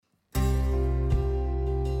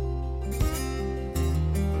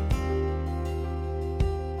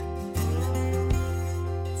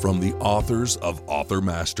From the authors of Author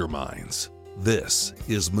Masterminds, this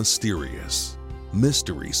is Mysterious.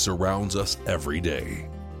 Mystery surrounds us every day.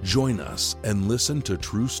 Join us and listen to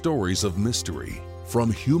true stories of mystery,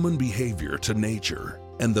 from human behavior to nature,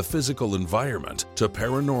 and the physical environment to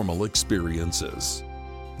paranormal experiences.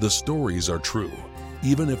 The stories are true,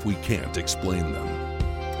 even if we can't explain them.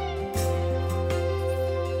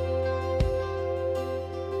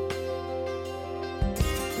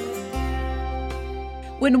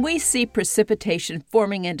 When we see precipitation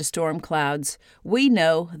forming into storm clouds, we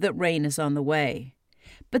know that rain is on the way.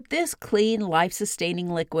 But this clean, life-sustaining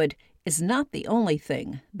liquid is not the only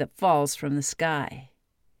thing that falls from the sky.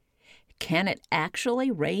 Can it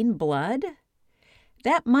actually rain blood?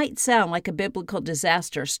 That might sound like a biblical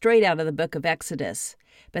disaster straight out of the book of Exodus,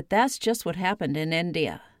 but that's just what happened in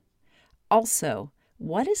India. Also,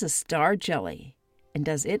 what is a star jelly, and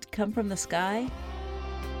does it come from the sky?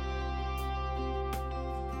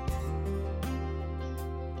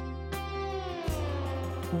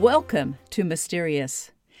 Welcome to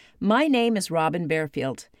Mysterious. My name is Robin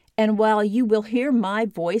Barefield, and while you will hear my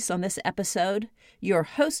voice on this episode, your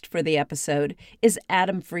host for the episode is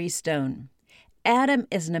Adam Freestone. Adam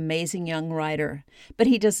is an amazing young writer, but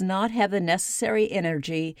he does not have the necessary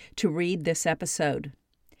energy to read this episode.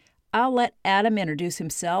 I'll let Adam introduce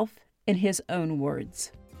himself in his own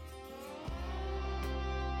words.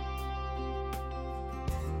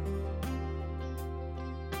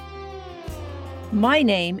 My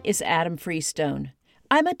name is Adam Freestone.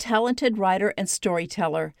 I'm a talented writer and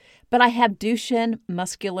storyteller, but I have Duchenne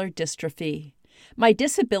muscular dystrophy. My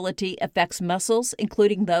disability affects muscles,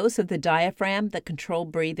 including those of the diaphragm that control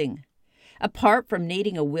breathing. Apart from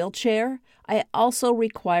needing a wheelchair, I also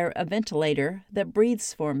require a ventilator that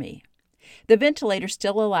breathes for me. The ventilator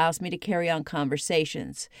still allows me to carry on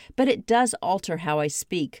conversations, but it does alter how I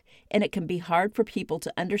speak, and it can be hard for people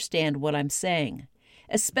to understand what I'm saying,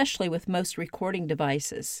 especially with most recording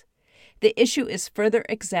devices. The issue is further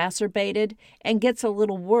exacerbated and gets a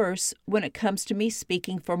little worse when it comes to me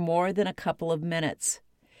speaking for more than a couple of minutes.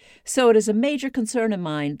 So it is a major concern of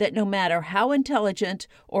mine that no matter how intelligent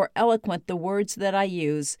or eloquent the words that I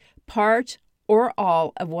use, part or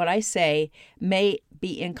all of what I say may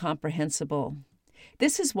be incomprehensible.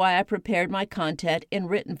 This is why I prepared my content in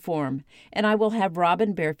written form, and I will have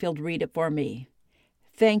Robin Barefield read it for me.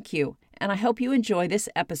 Thank you, and I hope you enjoy this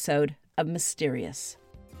episode of Mysterious.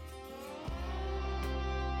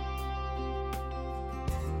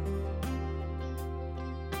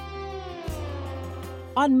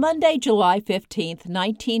 On Monday, July 15th,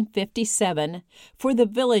 1957, for the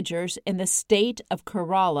villagers in the state of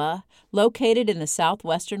Kerala, located in the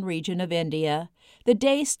southwestern region of India, the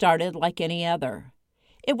day started like any other.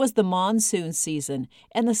 It was the monsoon season,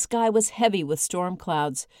 and the sky was heavy with storm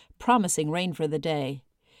clouds, promising rain for the day.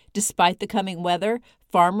 Despite the coming weather,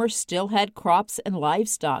 farmers still had crops and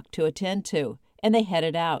livestock to attend to, and they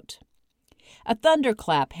headed out. A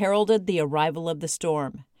thunderclap heralded the arrival of the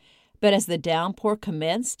storm. But as the downpour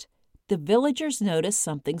commenced, the villagers noticed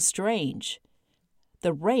something strange.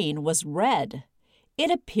 The rain was red.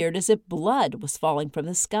 It appeared as if blood was falling from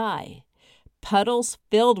the sky. Puddles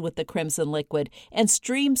filled with the crimson liquid, and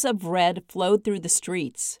streams of red flowed through the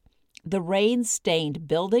streets. The rain stained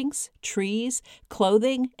buildings, trees,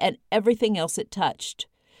 clothing, and everything else it touched.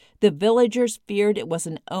 The villagers feared it was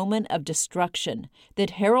an omen of destruction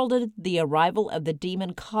that heralded the arrival of the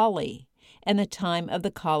demon Kali and the time of the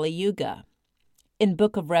Kali Yuga. In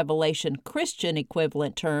Book of Revelation Christian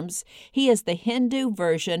equivalent terms, he is the Hindu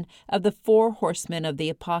version of the 4 horsemen of the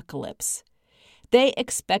apocalypse. They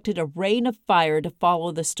expected a rain of fire to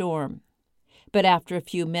follow the storm. But after a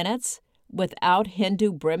few minutes, without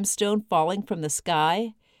Hindu brimstone falling from the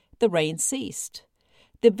sky, the rain ceased.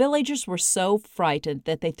 The villagers were so frightened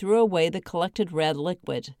that they threw away the collected red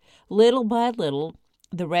liquid. Little by little,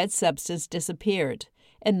 the red substance disappeared,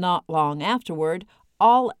 and not long afterward,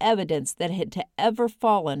 all evidence that it had ever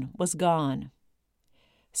fallen was gone.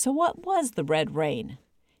 So what was the red rain?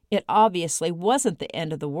 It obviously wasn't the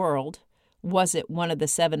end of the world. Was it one of the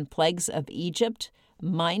 7 plagues of Egypt,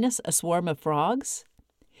 minus a swarm of frogs?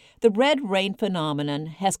 The red rain phenomenon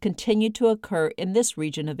has continued to occur in this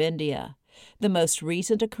region of India. The most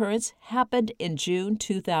recent occurrence happened in June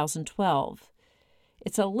 2012.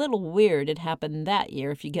 It's a little weird it happened that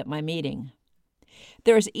year, if you get my meaning.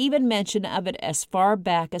 There is even mention of it as far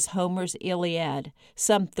back as Homer's Iliad,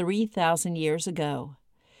 some 3,000 years ago.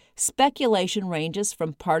 Speculation ranges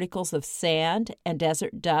from particles of sand and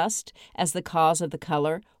desert dust as the cause of the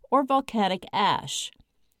color, or volcanic ash.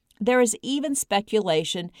 There is even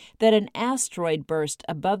speculation that an asteroid burst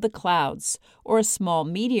above the clouds or a small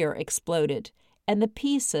meteor exploded, and the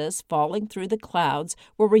pieces falling through the clouds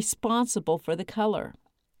were responsible for the color.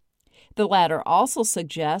 The latter also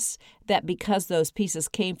suggests that because those pieces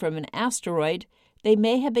came from an asteroid, they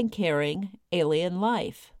may have been carrying alien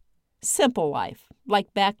life. Simple life,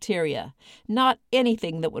 like bacteria, not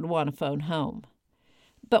anything that would want to phone home.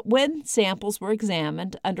 But when samples were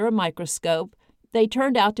examined under a microscope, they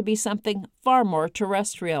turned out to be something far more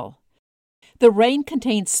terrestrial. The rain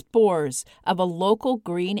contained spores of a local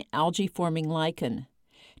green algae-forming lichen.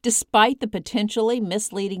 Despite the potentially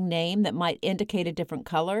misleading name that might indicate a different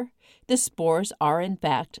color, the spores are in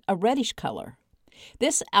fact a reddish color.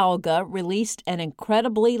 This alga released an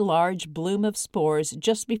incredibly large bloom of spores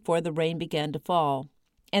just before the rain began to fall,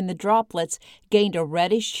 and the droplets gained a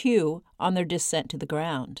reddish hue on their descent to the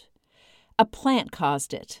ground. A plant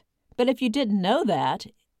caused it, but if you didn't know that,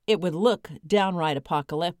 it would look downright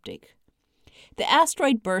apocalyptic. The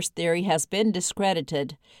asteroid burst theory has been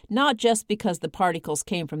discredited, not just because the particles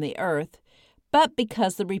came from the Earth, but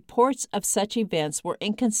because the reports of such events were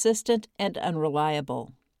inconsistent and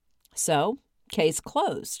unreliable. So, case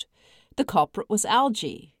closed. The culprit was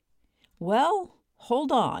algae. Well,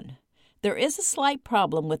 hold on. There is a slight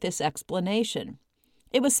problem with this explanation.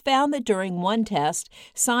 It was found that during one test,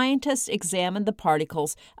 scientists examined the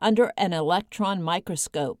particles under an electron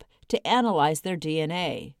microscope to analyze their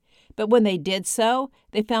DNA. But when they did so,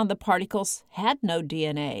 they found the particles had no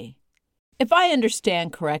DNA. If I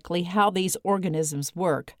understand correctly how these organisms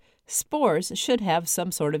work, spores should have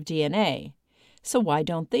some sort of DNA. So why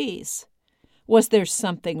don't these? Was there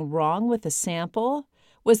something wrong with the sample?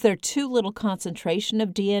 Was there too little concentration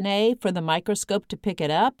of DNA for the microscope to pick it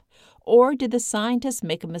up? Or did the scientists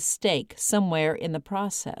make a mistake somewhere in the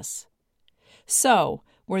process? So,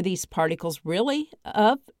 were these particles really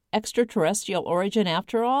of extraterrestrial origin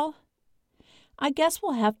after all? I guess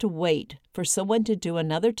we'll have to wait for someone to do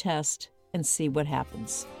another test and see what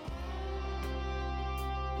happens.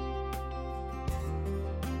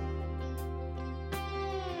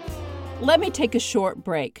 Let me take a short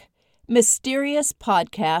break. Mysterious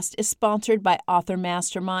Podcast is sponsored by Author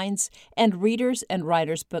Masterminds and Readers and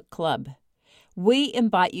Writers Book Club. We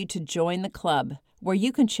invite you to join the club, where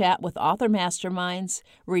you can chat with author masterminds,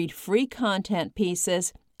 read free content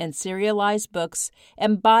pieces and serialized books,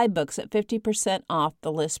 and buy books at 50% off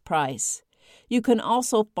the list price. You can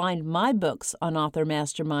also find my books on Author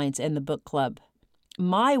Masterminds and the book club.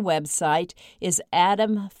 My website is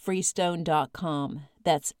adamfreestone.com.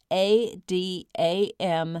 That's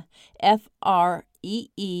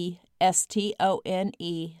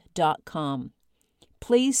ADAMFREESTONE.com.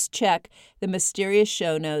 Please check the mysterious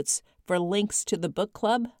show notes for links to the book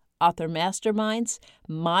club, Author Masterminds,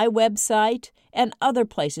 my website, and other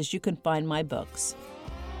places you can find my books.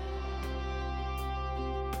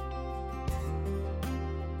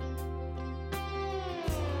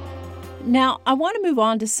 Now, I want to move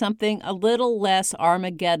on to something a little less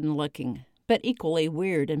Armageddon-looking, but equally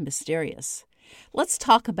weird and mysterious. Let's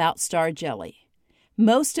talk about star jelly.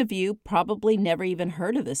 Most of you probably never even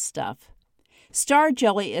heard of this stuff. Star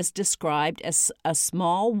jelly is described as a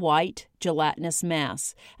small, white, gelatinous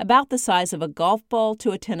mass, about the size of a golf ball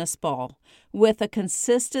to a tennis ball, with a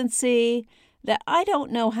consistency that I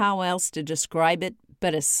don't know how else to describe it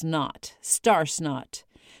but as snot, star snot.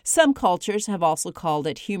 Some cultures have also called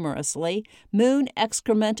it humorously moon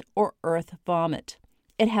excrement or earth vomit.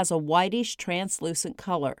 It has a whitish, translucent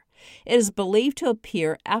color. It is believed to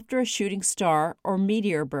appear after a shooting star or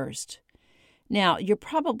meteor burst. Now, you're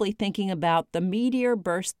probably thinking about the meteor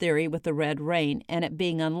burst theory with the red rain and it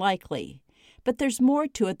being unlikely, but there's more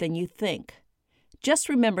to it than you think. Just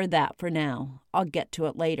remember that for now. I'll get to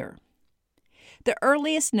it later. The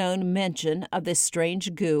earliest known mention of this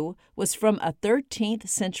strange goo was from a 13th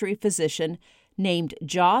century physician named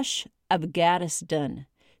Josh of Gaddesden,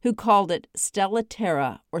 who called it Stella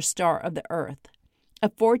Terra, or Star of the Earth. A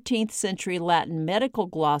 14th century Latin medical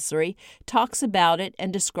glossary talks about it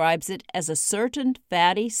and describes it as a certain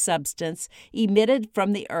fatty substance emitted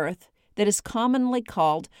from the earth that is commonly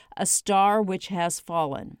called a star which has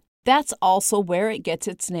fallen. That's also where it gets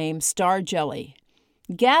its name, star jelly.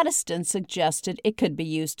 Gaddesden suggested it could be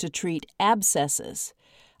used to treat abscesses.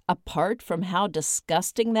 Apart from how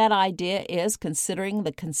disgusting that idea is considering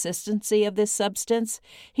the consistency of this substance,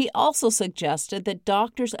 he also suggested that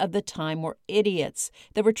doctors of the time were idiots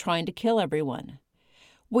that were trying to kill everyone.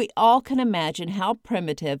 We all can imagine how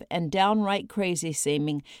primitive and downright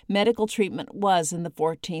crazy-seeming medical treatment was in the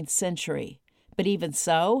 14th century. But even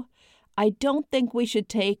so, I don't think we should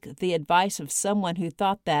take the advice of someone who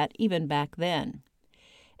thought that even back then.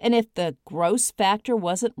 And if the gross factor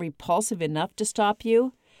wasn't repulsive enough to stop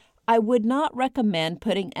you, I would not recommend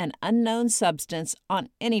putting an unknown substance on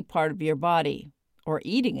any part of your body, or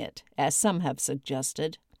eating it, as some have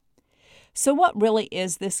suggested. So what really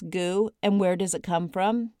is this goo, and where does it come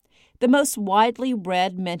from? The most widely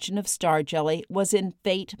read mention of star jelly was in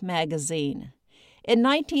Fate magazine. In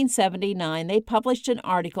 1979, they published an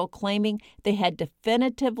article claiming they had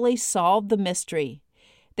definitively solved the mystery.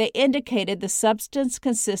 They indicated the substance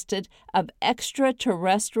consisted of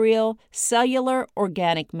extraterrestrial cellular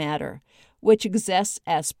organic matter, which exists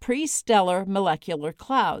as pre-stellar molecular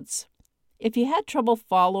clouds. If you had trouble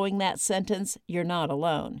following that sentence, you're not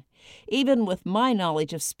alone. Even with my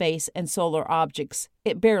knowledge of space and solar objects,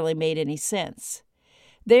 it barely made any sense.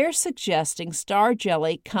 They're suggesting star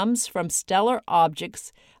jelly comes from stellar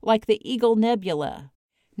objects like the Eagle Nebula.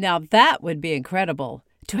 Now that would be incredible,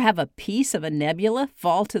 to have a piece of a nebula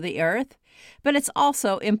fall to the Earth. But it's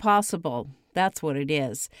also impossible. That's what it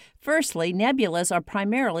is. Firstly, nebulas are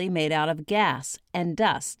primarily made out of gas and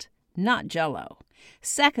dust, not jello.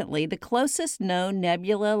 Secondly, the closest known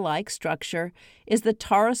nebula-like structure is the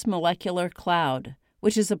Taurus molecular cloud,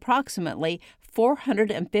 which is approximately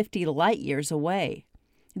 450 light-years away.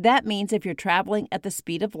 That means if you're traveling at the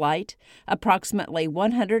speed of light, approximately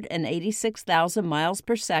 186,000 miles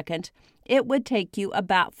per second, it would take you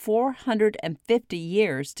about 450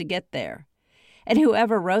 years to get there. And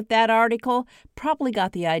whoever wrote that article probably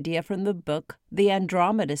got the idea from the book The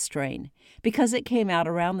Andromeda Strain, because it came out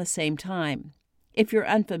around the same time. If you're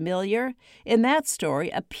unfamiliar, in that story,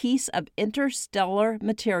 a piece of interstellar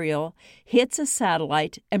material hits a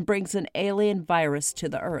satellite and brings an alien virus to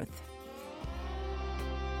the Earth.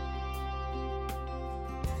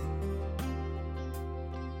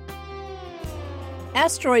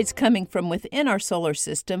 Asteroids coming from within our solar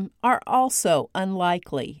system are also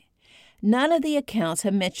unlikely. None of the accounts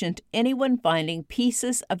have mentioned anyone finding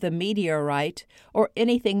pieces of the meteorite or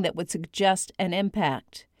anything that would suggest an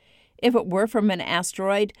impact. If it were from an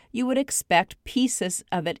asteroid, you would expect pieces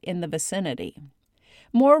of it in the vicinity.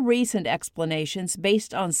 More recent explanations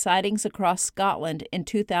based on sightings across Scotland in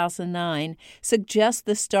 2009 suggest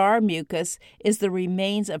the star mucus is the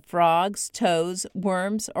remains of frogs, toads,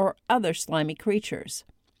 worms, or other slimy creatures.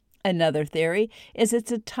 Another theory is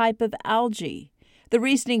it's a type of algae. The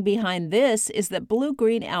reasoning behind this is that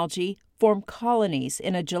blue-green algae form colonies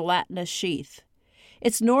in a gelatinous sheath.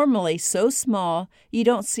 It's normally so small you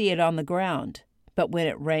don't see it on the ground. But when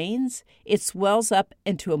it rains, it swells up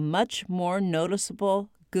into a much more noticeable,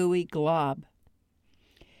 gooey glob.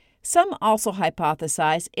 Some also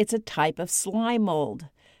hypothesize it's a type of slime mold.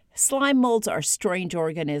 Slime molds are strange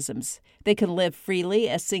organisms. They can live freely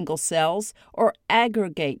as single cells or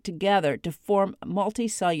aggregate together to form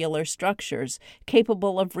multicellular structures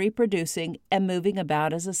capable of reproducing and moving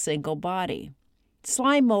about as a single body.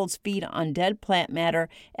 Slime molds feed on dead plant matter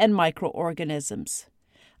and microorganisms.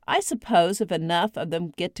 I suppose if enough of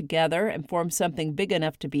them get together and form something big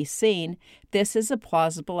enough to be seen, this is a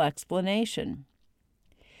plausible explanation.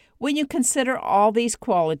 When you consider all these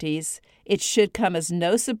qualities, it should come as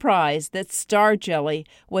no surprise that star jelly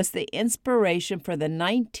was the inspiration for the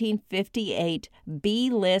 1958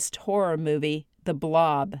 B-list horror movie, The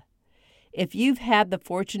Blob. If you've had the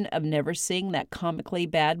fortune of never seeing that comically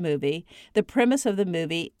bad movie, the premise of the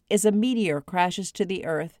movie is a meteor crashes to the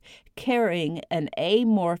Earth carrying an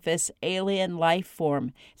amorphous alien life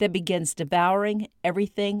form that begins devouring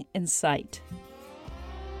everything in sight.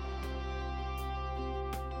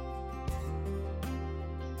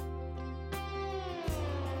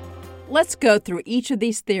 Let's go through each of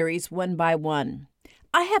these theories one by one.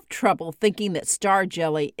 I have trouble thinking that star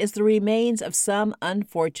jelly is the remains of some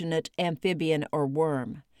unfortunate amphibian or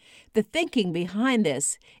worm. The thinking behind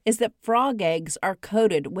this is that frog eggs are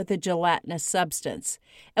coated with a gelatinous substance,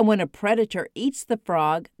 and when a predator eats the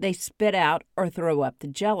frog, they spit out or throw up the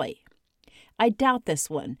jelly. I doubt this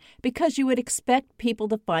one, because you would expect people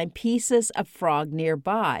to find pieces of frog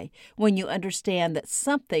nearby when you understand that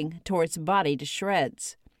something tore its body to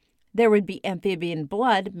shreds. There would be amphibian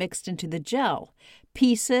blood mixed into the gel,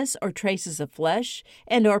 pieces or traces of flesh,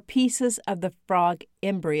 and or pieces of the frog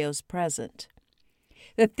embryos present.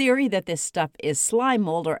 The theory that this stuff is slime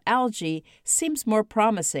mold or algae seems more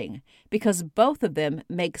promising because both of them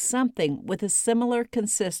make something with a similar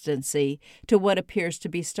consistency to what appears to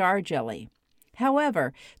be star jelly.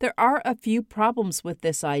 However, there are a few problems with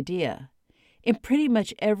this idea. In pretty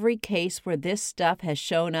much every case where this stuff has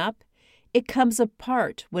shown up, it comes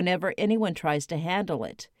apart whenever anyone tries to handle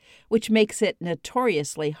it, which makes it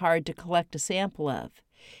notoriously hard to collect a sample of.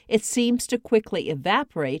 It seems to quickly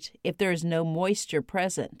evaporate if there is no moisture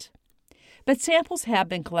present. But samples have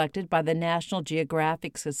been collected by the National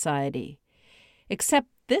Geographic Society. Except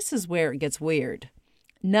this is where it gets weird.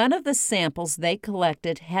 None of the samples they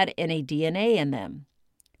collected had any DNA in them.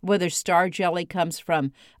 Whether star jelly comes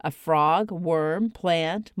from a frog, worm,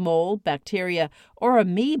 plant, mold, bacteria, or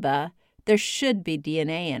amoeba, there should be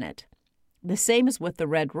DNA in it. The same as with the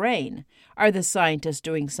red rain. Are the scientists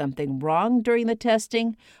doing something wrong during the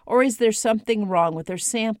testing, or is there something wrong with their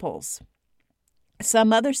samples?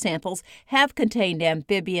 Some other samples have contained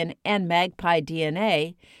amphibian and magpie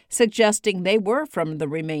DNA, suggesting they were from the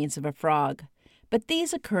remains of a frog. But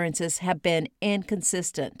these occurrences have been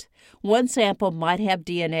inconsistent. One sample might have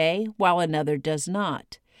DNA, while another does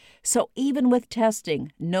not. So even with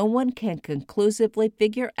testing, no one can conclusively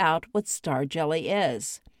figure out what star jelly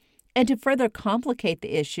is. And to further complicate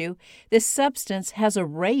the issue, this substance has a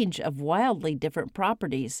range of wildly different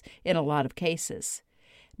properties in a lot of cases.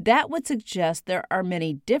 That would suggest there are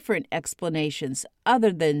many different explanations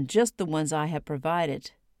other than just the ones I have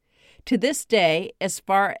provided. To this day, as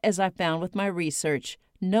far as I found with my research,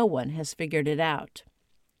 no one has figured it out.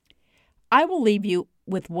 I will leave you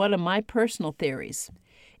with one of my personal theories.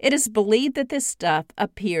 It is believed that this stuff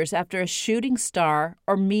appears after a shooting star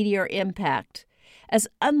or meteor impact. As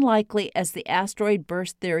unlikely as the asteroid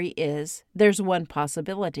burst theory is, there's one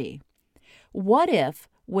possibility. What if,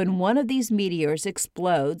 when one of these meteors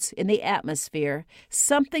explodes in the atmosphere,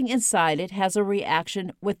 something inside it has a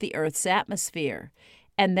reaction with the Earth's atmosphere,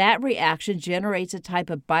 and that reaction generates a type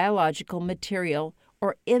of biological material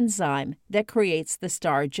or enzyme that creates the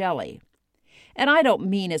star jelly? And I don't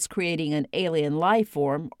mean it's creating an alien life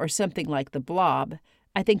form or something like the blob.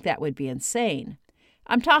 I think that would be insane.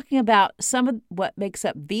 I'm talking about some of what makes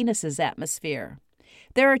up Venus's atmosphere.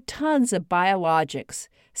 There are tons of biologics,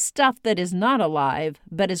 stuff that is not alive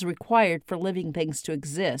but is required for living things to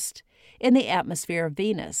exist, in the atmosphere of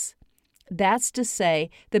Venus. That's to say,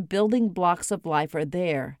 the building blocks of life are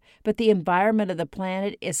there, but the environment of the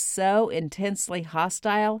planet is so intensely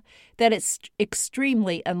hostile that it's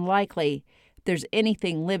extremely unlikely there's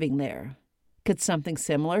anything living there. Could something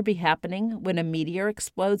similar be happening when a meteor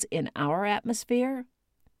explodes in our atmosphere?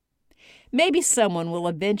 Maybe someone will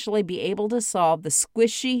eventually be able to solve the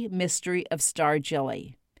squishy mystery of star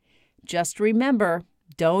jelly. Just remember,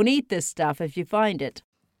 don't eat this stuff if you find it.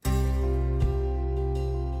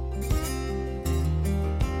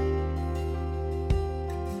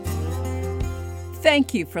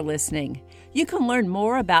 Thank you for listening. You can learn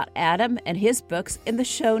more about Adam and his books in the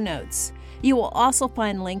show notes. You will also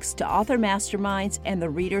find links to Author Masterminds and the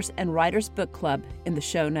Readers and Writers Book Club in the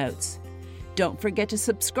show notes. Don't forget to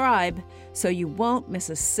subscribe so you won't miss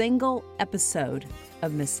a single episode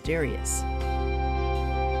of Mysterious.